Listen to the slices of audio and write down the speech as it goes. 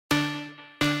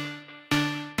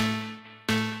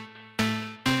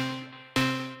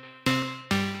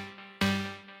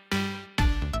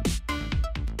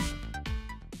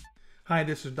Hi,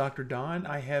 this is Dr. Don.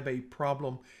 I have a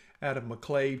problem out of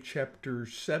McClave chapter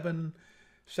 7,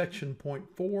 section point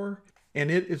 4,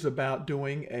 and it is about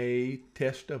doing a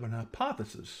test of an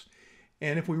hypothesis.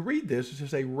 And if we read this, it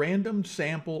says a random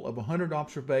sample of 100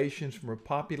 observations from a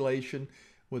population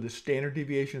with a standard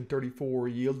deviation of 34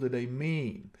 yielded a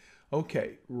mean.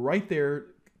 Okay, right there,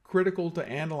 critical to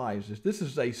analyze this. This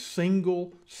is a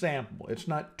single sample. It's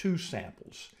not two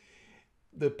samples.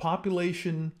 The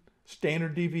population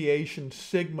standard deviation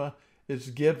sigma is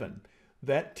given.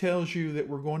 That tells you that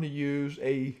we're going to use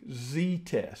a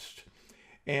z-test.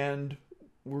 And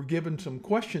we're given some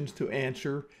questions to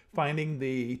answer, finding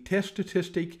the test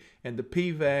statistic and the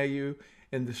p-value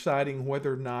and deciding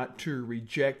whether or not to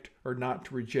reject or not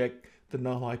to reject the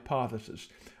null hypothesis.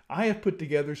 I have put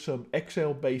together some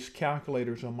Excel-based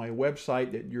calculators on my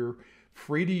website that you're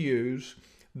free to use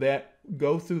that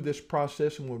go through this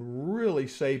process and would really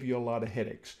save you a lot of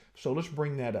headaches. So let's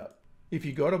bring that up. If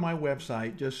you go to my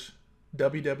website, just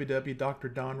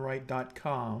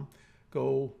www.drdonwright.com,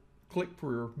 go click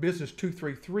for business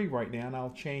 233 right now, and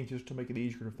I'll change this to make it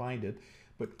easier to find it.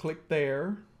 But click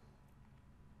there,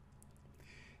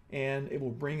 and it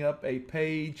will bring up a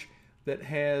page that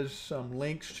has some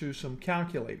links to some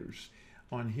calculators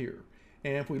on here.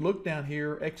 And if we look down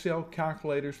here, Excel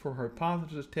calculators for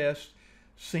hypothesis test,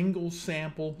 single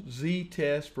sample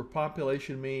z-test for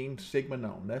population mean sigma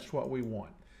known. That's what we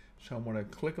want. So I'm going to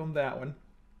click on that one,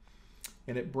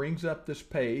 and it brings up this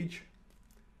page.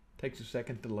 Takes a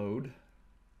second to load.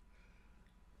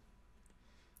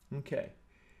 Okay,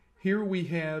 here we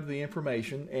have the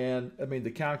information, and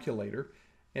the calculator,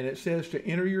 and it says to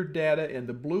enter your data in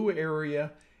the blue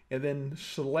area and then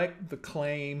select the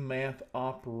claim math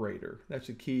operator. That's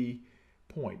a key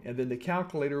point. And then the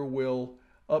calculator will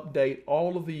update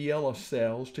all of the yellow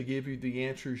cells to give you the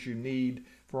answers you need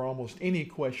for almost any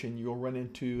question you'll run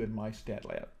into in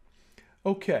MyStatLab.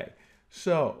 Okay,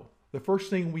 so the first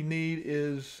thing we need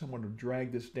is, I'm going to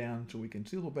drag this down so we can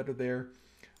see a little better there.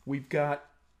 We've got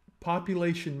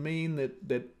population mean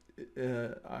that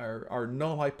our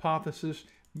null hypothesis,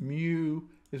 mu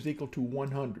is equal to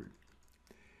 100.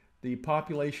 The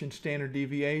population standard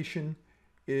deviation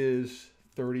is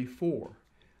 34.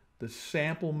 The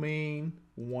sample mean,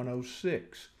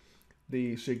 106.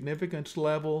 The significance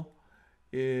level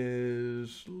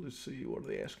is, let's see, what are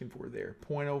they asking for there?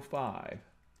 0.05.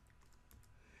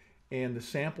 And the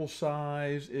sample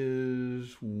size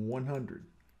is 100.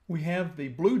 We have the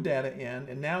blue data in,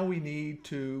 and now we need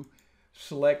to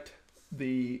select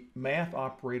the math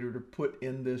operator to put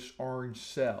in this orange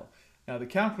cell. Now the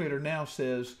calculator now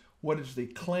says, what is the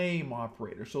claim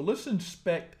operator? So let's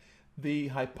inspect the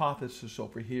hypothesis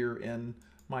over here in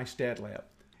MyStatLab.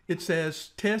 It says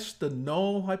test the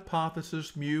null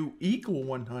hypothesis mu equal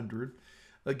 100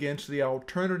 against the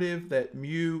alternative that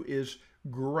mu is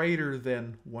greater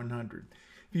than 100.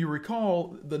 If you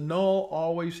recall, the null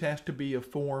always has to be a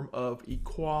form of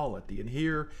equality, and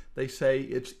here they say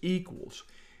it's equals.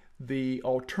 The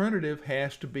alternative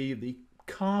has to be the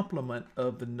complement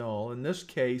of the null. In this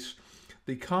case,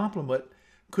 the complement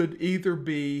could either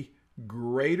be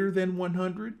greater than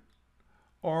 100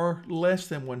 or less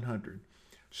than 100.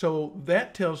 So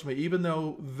that tells me, even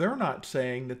though they're not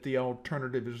saying that the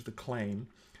alternative is the claim,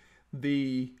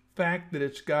 the fact that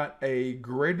it's got a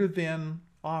greater than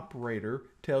operator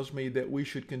tells me that we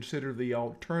should consider the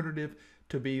alternative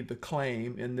to be the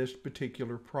claim in this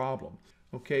particular problem.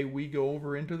 Okay, we go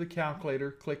over into the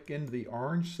calculator, click into the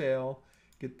orange cell,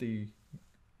 get the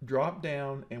drop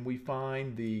down, and we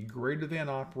find the greater than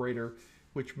operator,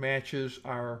 which matches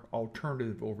our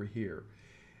alternative over here.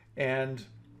 And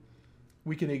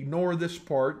we can ignore this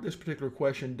part. This particular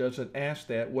question doesn't ask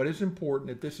that. What is important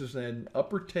that this is an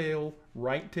upper tail,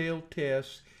 right tail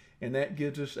test, and that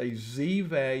gives us a z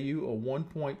value of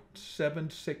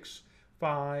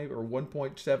 1.765 or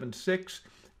 1.76. If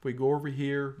we go over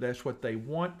here, that's what they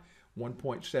want,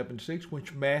 1.76,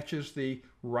 which matches the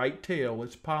right tail.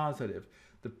 It's positive.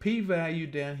 The p-value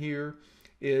down here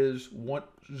is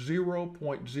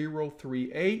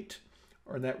 0.038,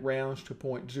 and that rounds to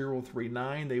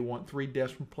 0.039. They want 3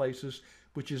 decimal places,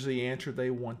 which is the answer they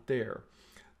want there.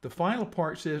 The final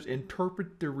part says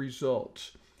interpret the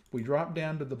results. If we drop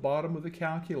down to the bottom of the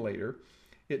calculator,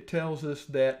 it tells us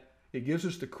that it gives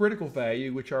us the critical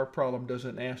value, which our problem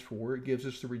doesn't ask for. It gives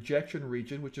us the rejection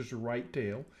region, which is the right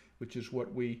tail, which is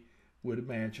what we would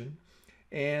imagine.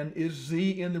 And is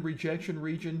z in the rejection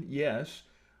region? Yes.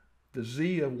 The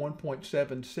z of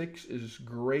 1.76 is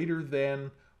greater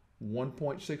than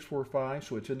 1.645,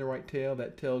 so it's in the right tail.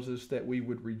 That tells us that we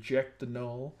would reject the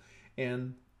null.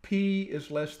 And p is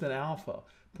less than alpha.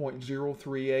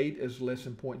 0.038 is less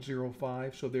than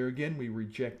 0.05. So there again, we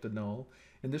reject the null.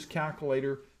 And this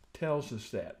calculator tells us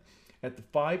that. At the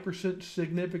 5%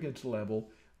 significance level,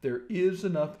 there is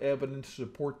enough evidence to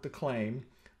support the claim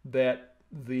that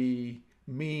the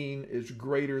mean is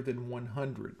greater than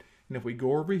 100. And if we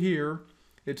go over here,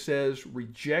 it says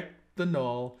reject the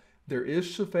null. There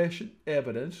is sufficient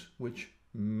evidence, which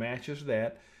matches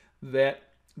that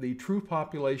the true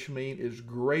population mean is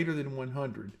greater than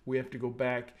 100. We have to go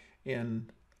back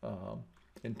and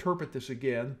interpret this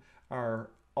again. Our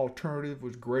alternative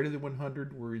was greater than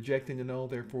 100. We're rejecting the null,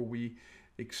 therefore we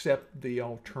accept the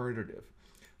alternative.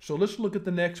 So let's look at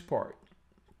the next part.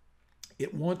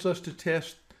 It wants us to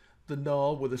test the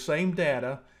null with the same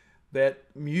data that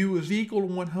mu is equal to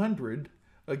 100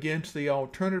 against the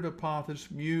alternative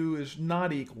hypothesis mu is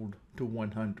not equal to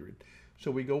 100. So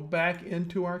we go back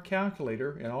into our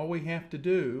calculator, and all we have to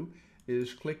do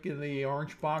is click in the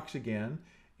orange box again,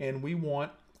 and we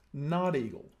want not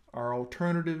equal. Our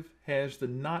alternative has the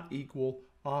not equal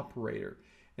operator.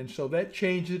 And so that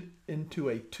changes it into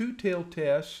a two-tailed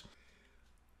test.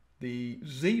 The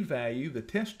z-value, the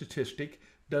test statistic,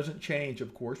 doesn't change,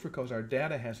 of course, because our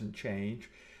data hasn't changed.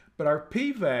 But our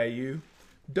p-value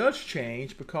does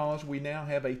change because we now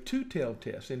have a two-tailed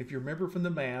test. And if you remember from the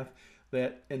math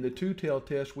that in the two-tailed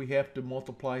test we have to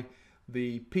multiply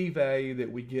the p-value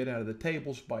that we get out of the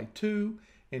tables by 2.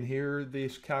 And here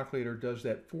this calculator does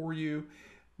that for you.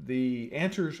 The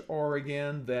answers are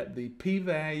again that the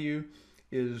p-value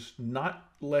is not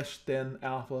less than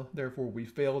alpha, therefore we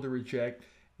fail to reject,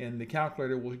 and the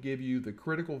calculator will give you the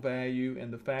critical value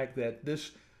and the fact that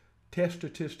this test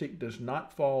statistic does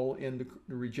not fall in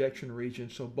the rejection region.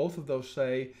 So both of those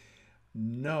say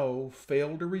no,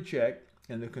 fail to reject,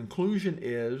 and the conclusion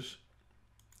is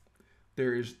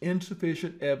there is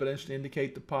insufficient evidence to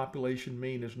indicate the population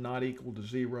mean is not equal to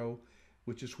 0,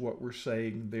 which is what we're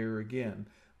saying there again.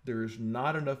 There is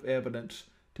not enough evidence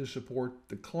to support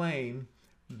the claim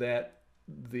that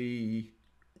the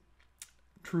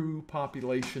true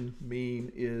population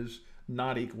mean is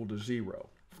not equal to 0.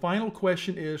 Final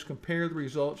question is compare the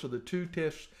results of the two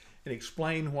tests and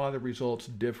explain why the results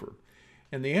differ.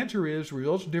 And the answer is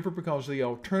results differ because the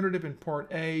alternative in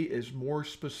part A is more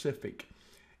specific.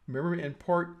 Remember in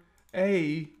part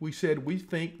A, we said we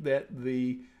think that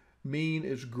the mean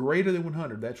is greater than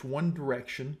 100. That's one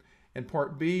direction. In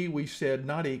part B, we said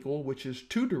not equal, which is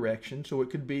two directions. So it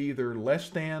could be either less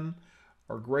than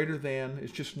or greater than.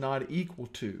 It's just not equal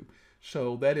to.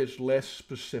 So that is less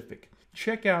specific.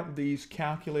 Check out these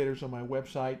calculators on my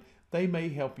website. They may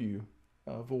help you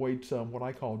avoid some what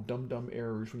I call dumb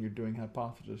errors when you're doing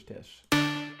hypothesis tests.